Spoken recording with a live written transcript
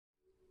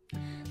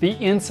The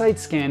Insight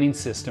scanning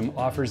system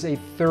offers a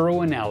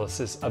thorough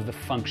analysis of the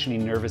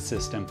functioning nervous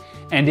system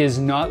and is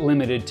not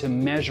limited to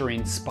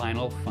measuring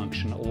spinal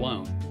function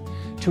alone.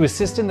 To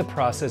assist in the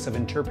process of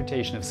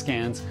interpretation of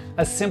scans,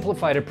 a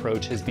simplified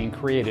approach has been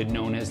created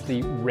known as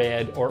the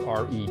RED or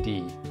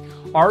RED.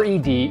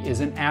 RED is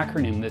an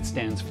acronym that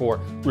stands for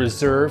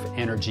Reserve,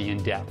 Energy,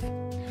 and Depth.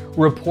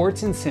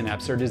 Reports in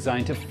Synapse are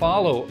designed to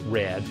follow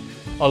RED,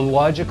 a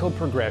logical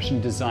progression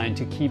designed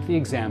to keep the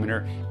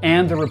examiner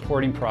and the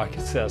reporting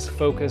process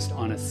focused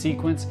on a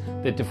sequence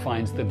that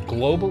defines the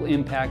global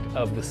impact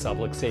of the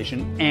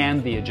subluxation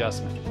and the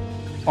adjustment.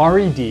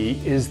 RED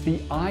is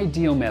the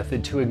ideal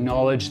method to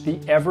acknowledge the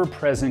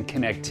ever-present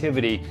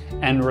connectivity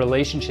and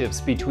relationships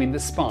between the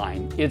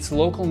spine, its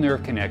local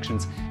nerve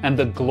connections, and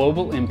the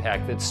global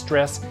impact that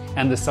stress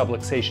and the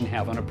subluxation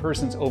have on a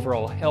person's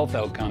overall health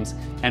outcomes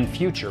and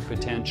future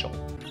potential.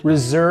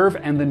 Reserve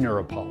and the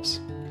neuropulse.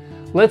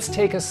 Let's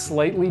take a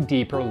slightly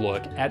deeper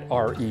look at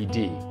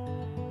RED.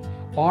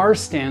 R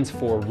stands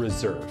for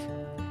reserve.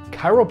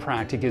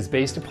 Chiropractic is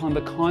based upon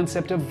the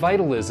concept of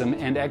vitalism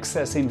and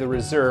accessing the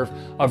reserve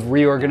of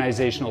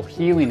reorganizational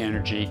healing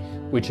energy,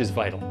 which is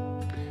vital.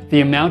 The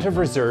amount of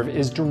reserve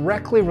is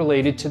directly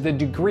related to the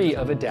degree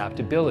of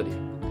adaptability.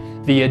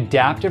 The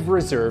adaptive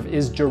reserve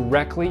is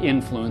directly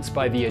influenced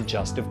by the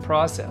adjustive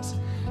process.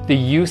 The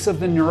use of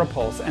the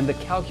neuropulse and the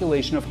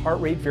calculation of heart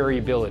rate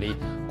variability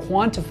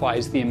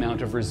quantifies the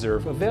amount of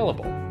reserve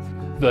available.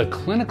 The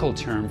clinical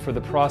term for the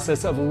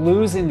process of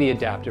losing the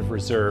adaptive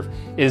reserve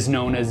is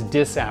known as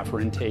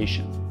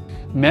disafferentation.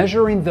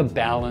 Measuring the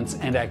balance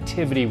and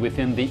activity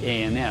within the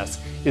ANS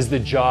is the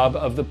job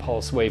of the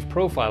pulse wave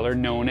profiler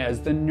known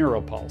as the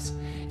neuropulse.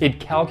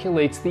 It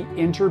calculates the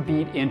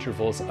interbeat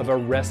intervals of a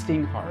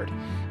resting heart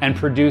and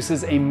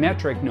produces a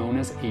metric known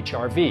as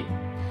HRV.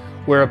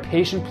 Where a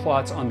patient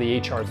plots on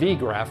the HRV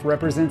graph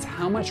represents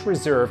how much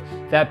reserve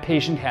that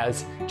patient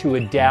has to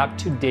adapt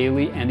to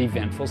daily and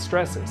eventful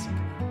stresses.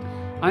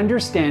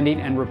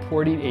 Understanding and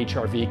reporting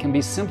HRV can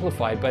be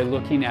simplified by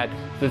looking at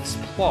this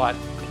plot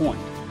point.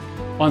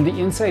 On the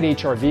Insight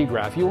HRV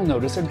graph, you will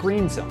notice a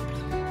green zone.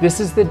 This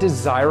is the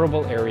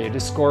desirable area to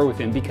score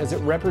within because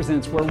it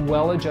represents where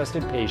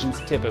well-adjusted patients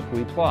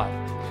typically plot.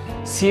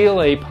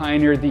 CLA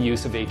pioneered the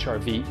use of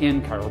HRV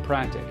in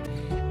chiropractic.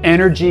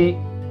 Energy,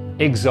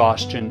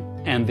 exhaustion,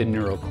 and the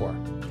neurocore.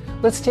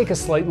 Let's take a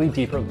slightly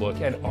deeper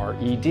look at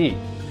RED.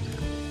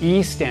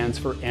 E stands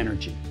for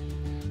energy.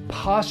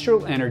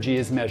 Postural energy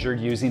is measured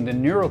using the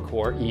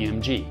neurocore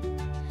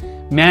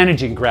EMG.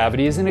 Managing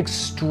gravity is an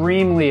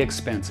extremely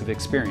expensive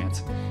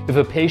experience. If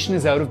a patient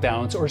is out of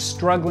balance or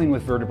struggling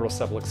with vertebral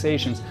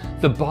subluxations,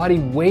 the body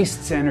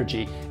wastes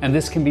energy, and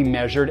this can be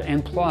measured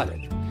and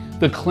plotted.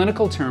 The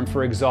clinical term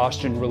for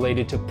exhaustion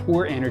related to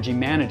poor energy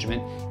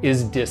management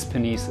is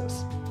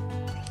dyskinesis.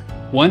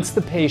 Once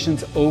the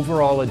patient's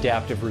overall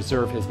adaptive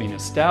reserve has been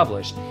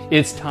established,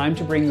 it's time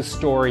to bring the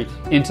story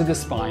into the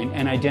spine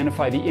and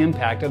identify the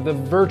impact of the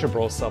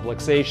vertebral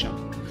subluxation.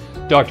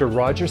 Dr.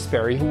 Roger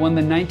Sperry, who won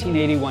the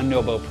 1981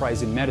 Nobel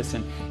Prize in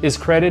Medicine, is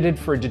credited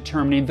for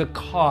determining the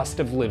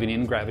cost of living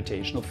in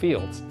gravitational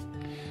fields.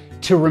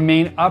 To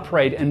remain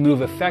upright and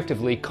move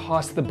effectively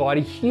costs the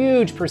body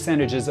huge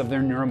percentages of their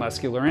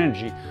neuromuscular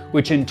energy,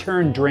 which in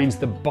turn drains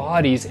the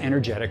body's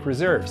energetic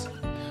reserves.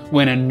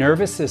 When a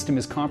nervous system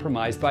is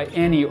compromised by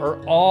any or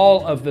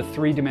all of the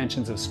three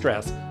dimensions of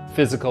stress,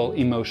 physical,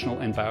 emotional,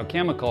 and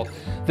biochemical,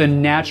 the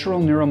natural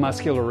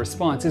neuromuscular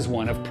response is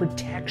one of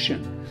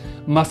protection.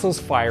 Muscles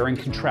fire and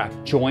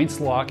contract,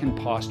 joints lock, and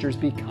postures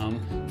become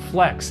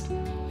flexed,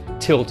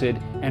 tilted,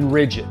 and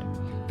rigid.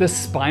 The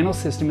spinal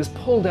system is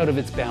pulled out of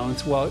its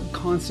balance while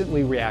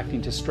constantly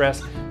reacting to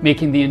stress,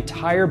 making the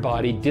entire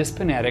body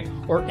dyskinetic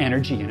or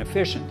energy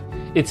inefficient.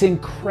 It's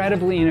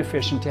incredibly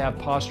inefficient to have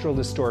postural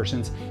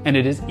distortions, and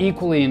it is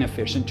equally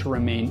inefficient to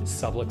remain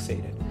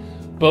subluxated.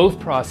 Both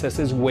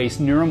processes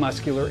waste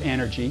neuromuscular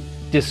energy,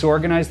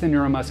 disorganize the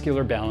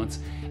neuromuscular balance,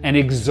 and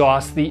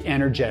exhaust the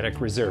energetic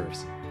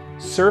reserves.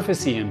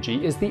 Surface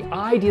EMG is the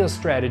ideal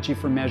strategy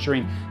for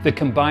measuring the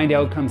combined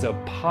outcomes of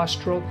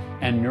postural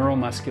and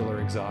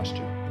neuromuscular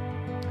exhaustion.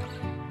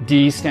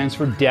 D stands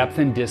for depth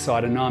and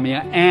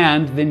dysautonomia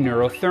and the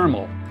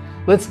neurothermal.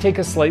 Let's take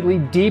a slightly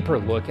deeper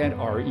look at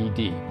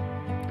RED.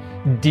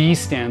 D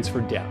stands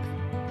for depth.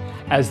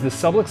 As the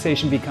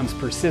subluxation becomes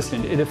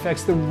persistent, it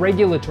affects the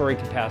regulatory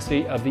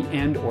capacity of the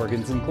end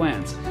organs and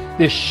glands.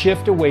 This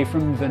shift away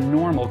from the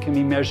normal can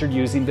be measured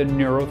using the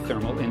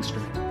neurothermal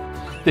instrument.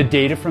 The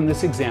data from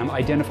this exam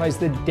identifies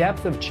the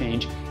depth of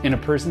change in a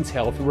person's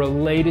health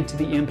related to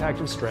the impact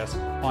of stress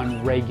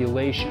on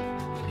regulation.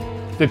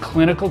 The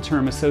clinical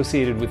term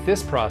associated with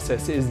this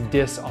process is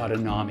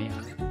dysautonomia.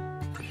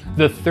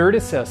 The third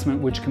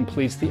assessment, which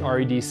completes the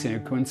RED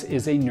sequence,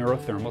 is a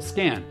neurothermal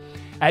scan.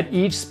 At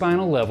each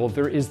spinal level,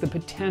 there is the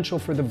potential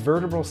for the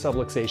vertebral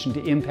subluxation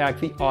to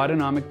impact the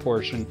autonomic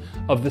portion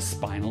of the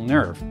spinal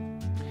nerve.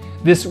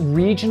 This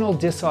regional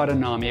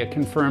dysautonomia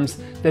confirms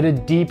that a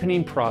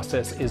deepening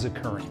process is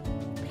occurring.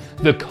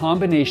 The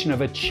combination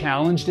of a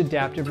challenged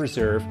adaptive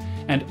reserve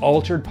and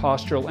altered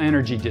postural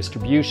energy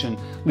distribution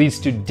leads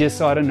to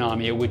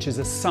dysautonomia, which is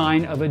a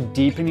sign of a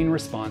deepening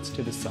response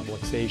to the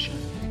subluxation.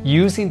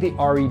 Using the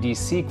RED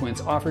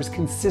sequence offers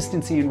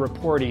consistency in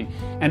reporting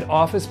and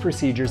office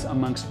procedures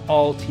amongst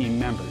all team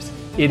members.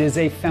 It is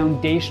a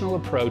foundational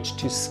approach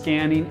to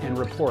scanning and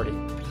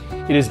reporting.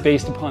 It is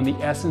based upon the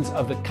essence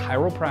of the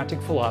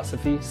chiropractic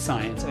philosophy,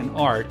 science, and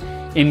art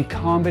in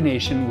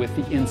combination with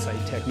the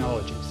insight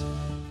technologies.